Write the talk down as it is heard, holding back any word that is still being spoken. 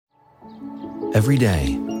Every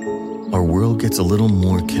day, our world gets a little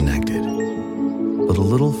more connected, but a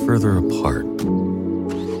little further apart.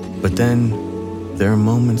 But then, there are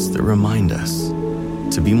moments that remind us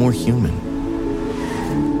to be more human.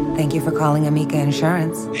 Thank you for calling Amica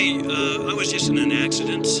Insurance. Hey, I was just in an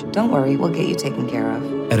accident. Don't worry, we'll get you taken care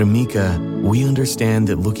of. At Amica, we understand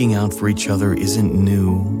that looking out for each other isn't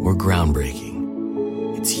new or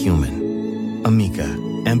groundbreaking. It's human. Amica,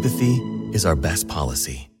 empathy is our best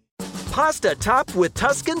policy. Pasta topped with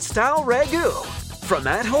Tuscan-style ragu. From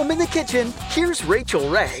at home in the kitchen, here's Rachael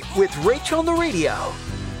Ray with Rachael on the Radio.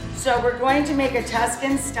 So we're going to make a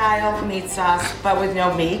Tuscan-style meat sauce, but with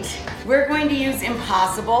no meat. We're going to use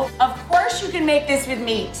Impossible. Of course you can make this with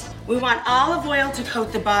meat. We want olive oil to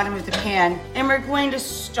coat the bottom of the pan, and we're going to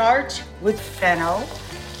start with fennel,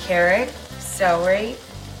 carrot, celery,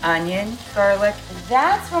 onion, garlic.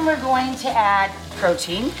 That's when we're going to add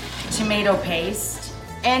protein, tomato paste,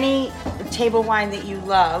 any table wine that you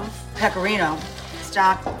love, pecorino,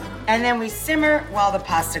 stock, and then we simmer while the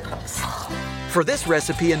pasta cooks. For this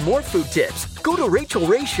recipe and more food tips, go to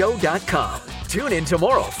RachelRayShow.com. Tune in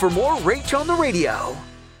tomorrow for more Rach on the Radio.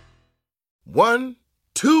 1,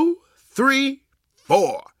 2, 3,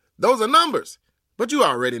 4. Those are numbers. But you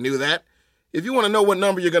already knew that. If you want to know what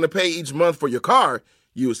number you're going to pay each month for your car,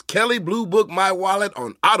 use Kelley Blue Book My Wallet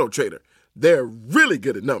on AutoTrader. They're really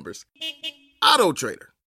good at numbers. AutoTrader.